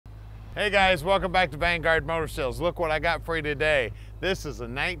Hey guys, welcome back to Vanguard Motor Sales. Look what I got for you today. This is a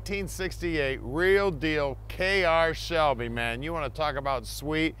 1968 real deal KR Shelby, man. You want to talk about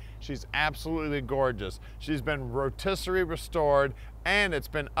sweet? She's absolutely gorgeous. She's been rotisserie restored and it's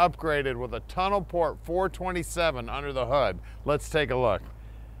been upgraded with a tunnel port 427 under the hood. Let's take a look.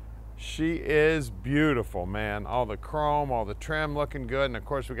 She is beautiful, man. All the chrome, all the trim looking good, and of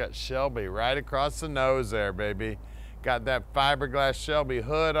course we got Shelby right across the nose there, baby. Got that fiberglass Shelby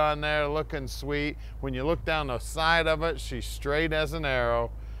hood on there, looking sweet. When you look down the side of it, she's straight as an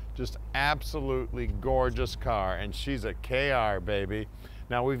arrow. Just absolutely gorgeous car, and she's a KR, baby.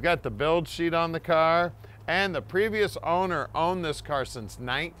 Now we've got the build sheet on the car, and the previous owner owned this car since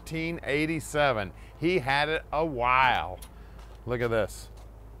 1987. He had it a while. Look at this,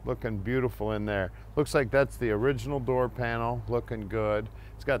 looking beautiful in there. Looks like that's the original door panel, looking good.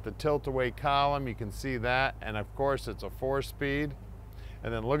 It's got the tilt-away column, you can see that, and of course it's a 4-speed.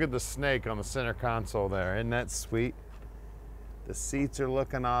 And then look at the snake on the center console there. Isn't that sweet? The seats are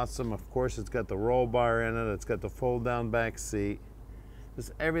looking awesome. Of course it's got the roll bar in it, it's got the fold-down back seat.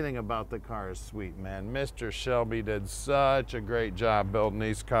 Just everything about the car is sweet, man. Mr. Shelby did such a great job building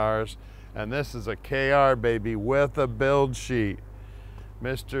these cars. And this is a KR, baby, with a build sheet.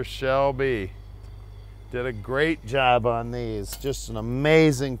 Mr. Shelby did a great job on these. Just an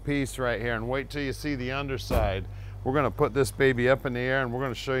amazing piece right here. And wait till you see the underside. We're gonna put this baby up in the air and we're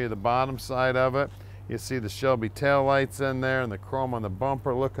gonna show you the bottom side of it. You see the Shelby tail lights in there and the chrome on the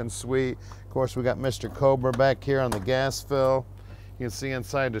bumper looking sweet. Of course, we got Mr. Cobra back here on the gas fill. You can see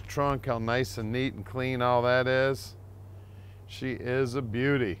inside the trunk how nice and neat and clean all that is. She is a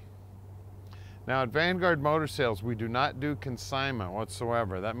beauty. Now at Vanguard Motor Sales, we do not do consignment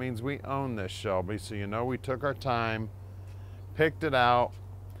whatsoever. That means we own this Shelby, so you know we took our time, picked it out,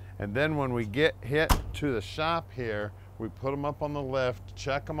 and then when we get hit to the shop here, we put them up on the lift,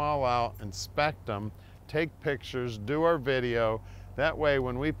 check them all out, inspect them, take pictures, do our video. That way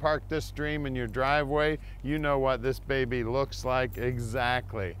when we park this dream in your driveway, you know what this baby looks like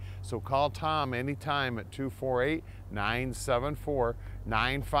exactly. So call Tom anytime at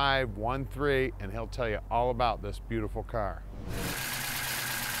 248-974-9513 and he'll tell you all about this beautiful car.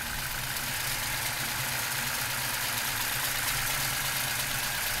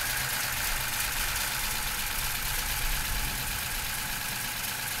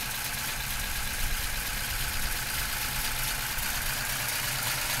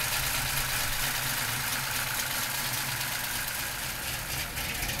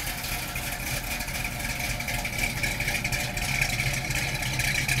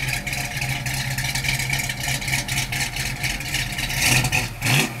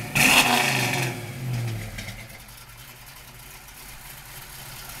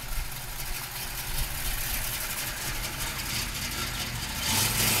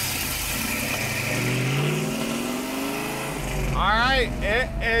 It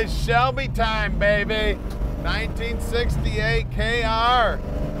is Shelby time, baby. 1968 KR.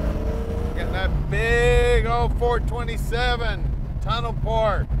 Got that big old 427 tunnel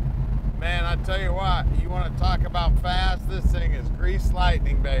port. Man, I tell you what, you want to talk about fast, this thing is grease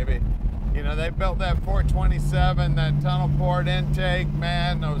lightning, baby. You know, they built that 427, that tunnel port intake,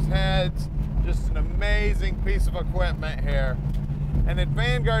 man, those heads, just an amazing piece of equipment here. And at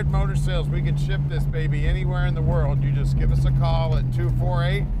Vanguard Motor Sales, we can ship this baby anywhere in the world. You just give us a call at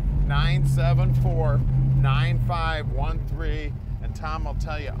 248-974-9513, and Tom will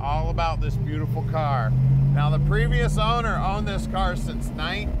tell you all about this beautiful car. Now, the previous owner owned this car since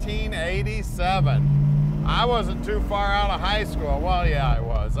 1987. I wasn't too far out of high school. Well, yeah, I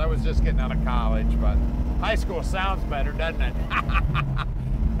was. I was just getting out of college, but high school sounds better, doesn't it? I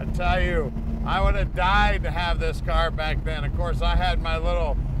tell you, I would have died to have this car back then. Of course, I had my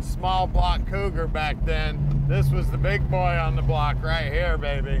little small block Cougar back then. This was the big boy on the block right here,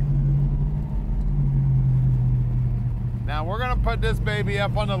 baby. Now we're gonna put this baby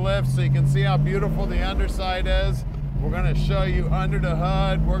up on the lift so you can see how beautiful the underside is. We're gonna show you under the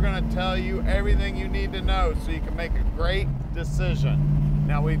hood. We're gonna tell you everything you need to know so you can make a great decision.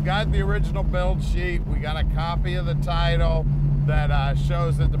 Now we've got the original build sheet. We got a copy of the title that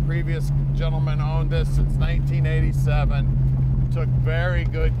shows that the previous gentleman owned this since 1987. Took very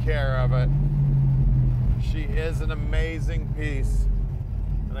good care of it. She is an amazing piece.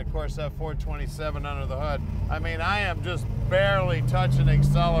 And of course that 427 under the hood. I mean, I am just barely touching the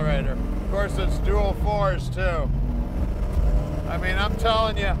accelerator. Of course it's dual fours too. I mean, I'm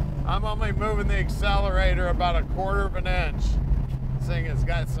telling you, I'm only moving the accelerator about 1/4 of an inch. This thing has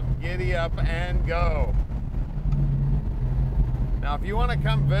got some giddy up and go. Now, if you want to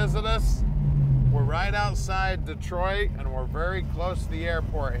come visit us, We're right outside Detroit, and we're very close to the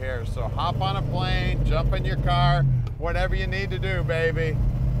airport here. So hop on a plane, jump in your car, whatever you need to do, baby.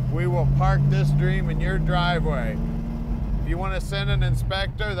 We will park this dream in your driveway. If you want to send an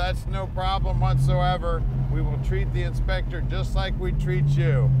inspector, that's no problem whatsoever. We will treat the inspector just like we treat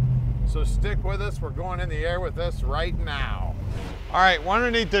you. So stick with us. We're going in the air with this right now. All right, we're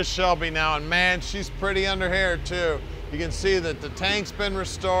underneath this Shelby now, and man, she's pretty under here too. You can see that the tank's been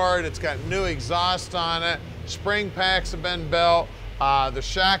restored. It's got new exhaust on it. Spring packs have been built. The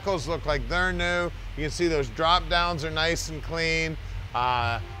shackles look like they're new. You can see those drop downs are nice and clean.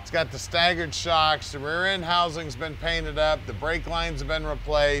 It's got the staggered shocks. The rear end housing's been painted up. The brake lines have been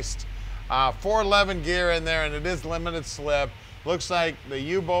replaced. 411 gear in there, and it is limited slip. Looks like the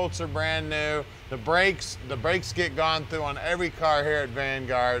U-bolts are brand new. The brakes get gone through on every car here at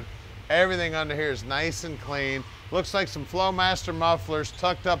Vanguard. Everything under here is nice and clean. Looks like some Flowmaster mufflers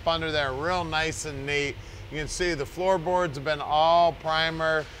tucked up under there, real nice and neat. You can see the floorboards have been all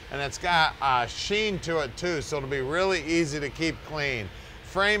primer, and it's got sheen to it too, so it'll be really easy to keep clean.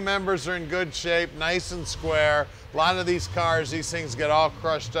 Frame members are in good shape, nice and square. A lot of these cars, these things get all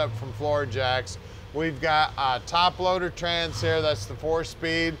crushed up from floor jacks. We've got top loader trans here, that's the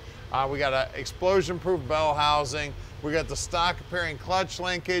 4-speed. We got an explosion-proof bell housing. We got the stock appearing clutch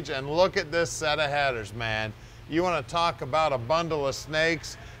linkage, and look at this set of headers, man. You want to talk about a bundle of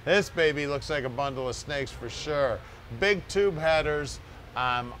snakes? This baby looks like a bundle of snakes for sure. Big tube headers,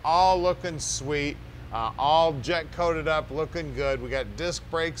 all looking sweet, all jet coated up, looking good. We got disc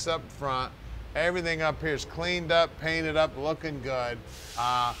brakes up front. Everything up here is cleaned up, painted up, looking good.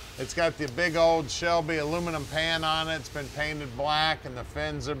 It's got the big old Shelby aluminum pan on it. It's been painted black, and the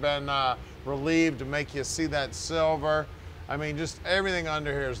fins have been relieved to make you see that silver. I mean, just everything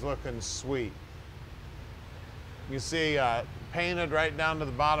under here is looking sweet. You see painted right down to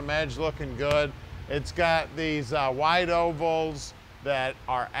the bottom edge, looking good. It's got these wide ovals that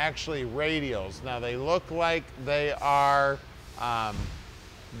are actually radials. Now they look like they are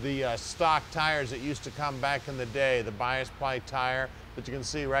the stock tires that used to come back in the day, the bias ply tire, but you can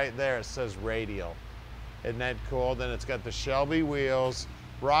see right there it says radial. Isn't that cool? Then it's got the Shelby wheels,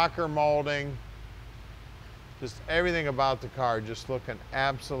 rocker molding, just everything about the car just looking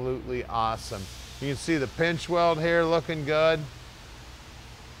absolutely awesome. You can see the pinch weld here looking good,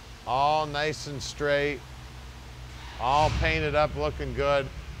 all nice and straight, all painted up, looking good.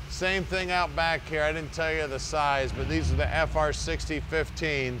 Same thing out back here. I didn't tell you the size, but these are the FR60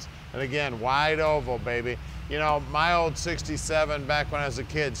 15s. And again, wide oval, baby. You know, my old 67 back when I was a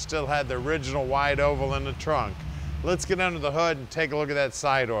kid still had the original wide oval in the trunk. Let's get under the hood and take a look at that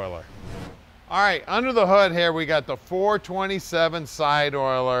side oiler. All right, under the hood here, we got the 427 side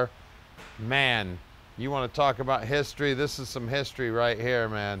oiler. Man, you want to talk about history? This is some history right here,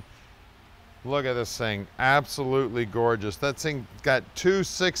 man. Look at this thing, absolutely gorgeous. That thing got two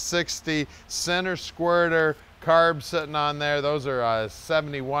 660 center squirter carbs sitting on there. Those are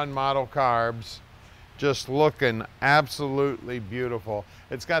 71 model carbs. Just looking absolutely beautiful.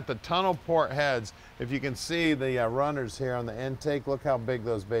 It's got the tunnel port heads. If you can see the runners here on the intake, look how big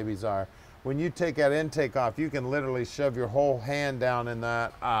those babies are. When you take that intake off, you can literally shove your whole hand down in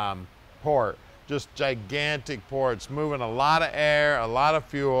that port. Just gigantic ports, moving a lot of air, a lot of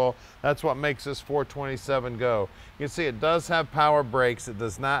fuel. That's what makes this 427 go. You can see it does have power brakes. It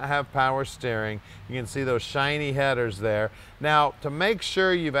does not have power steering. You can see those shiny headers there. Now, to make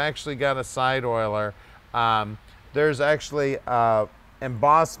sure you've actually got a side oiler, there's actually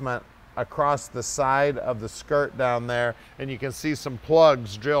embossment across the side of the skirt down there, and you can see some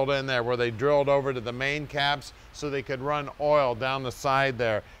plugs drilled in there where they drilled over to the main caps so they could run oil down the side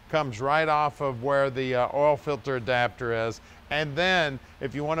there. Comes right off of where the oil filter adapter is. And then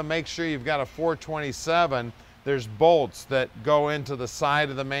if you want to make sure you've got a 427, there's bolts that go into the side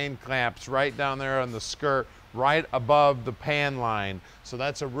of the main clamps right down there on the skirt, right above the pan line. So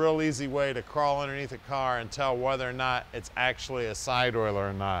that's a real easy way to crawl underneath a car and tell whether or not it's actually a side oiler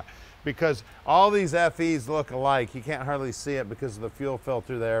or not. Because all these FEs look alike. You can't hardly see it because of the fuel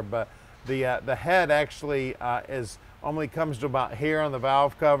filter there, but the head actually only comes to about here on the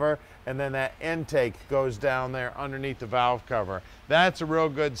valve cover, and then that intake goes down there underneath the valve cover. That's a real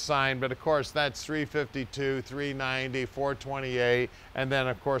good sign, but of course that's 352, 390, 428, and then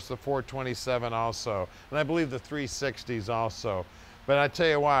of course the 427 also. And I believe the 360s also. But I tell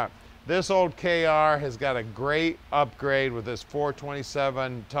you what, this old KR has got a great upgrade with this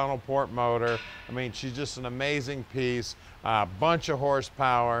 427 tunnel port motor. I mean, she's just an amazing piece, a bunch of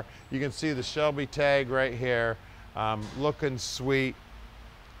horsepower. You can see the Shelby tag right here, looking sweet.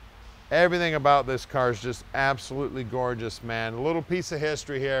 Everything about this car is just absolutely gorgeous, man. A little piece of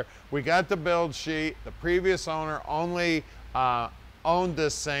history here. We got the build sheet. The previous owner only owned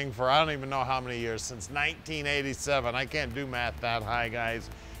this thing for I don't even know how many years, since 1987. I can't do math that high, guys.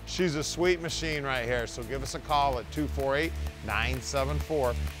 She's a sweet machine right here, so give us a call at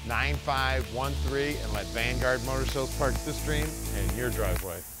 248-974-9513 and let Vanguard Motor Sales park this dream in your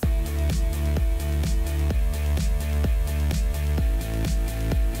driveway.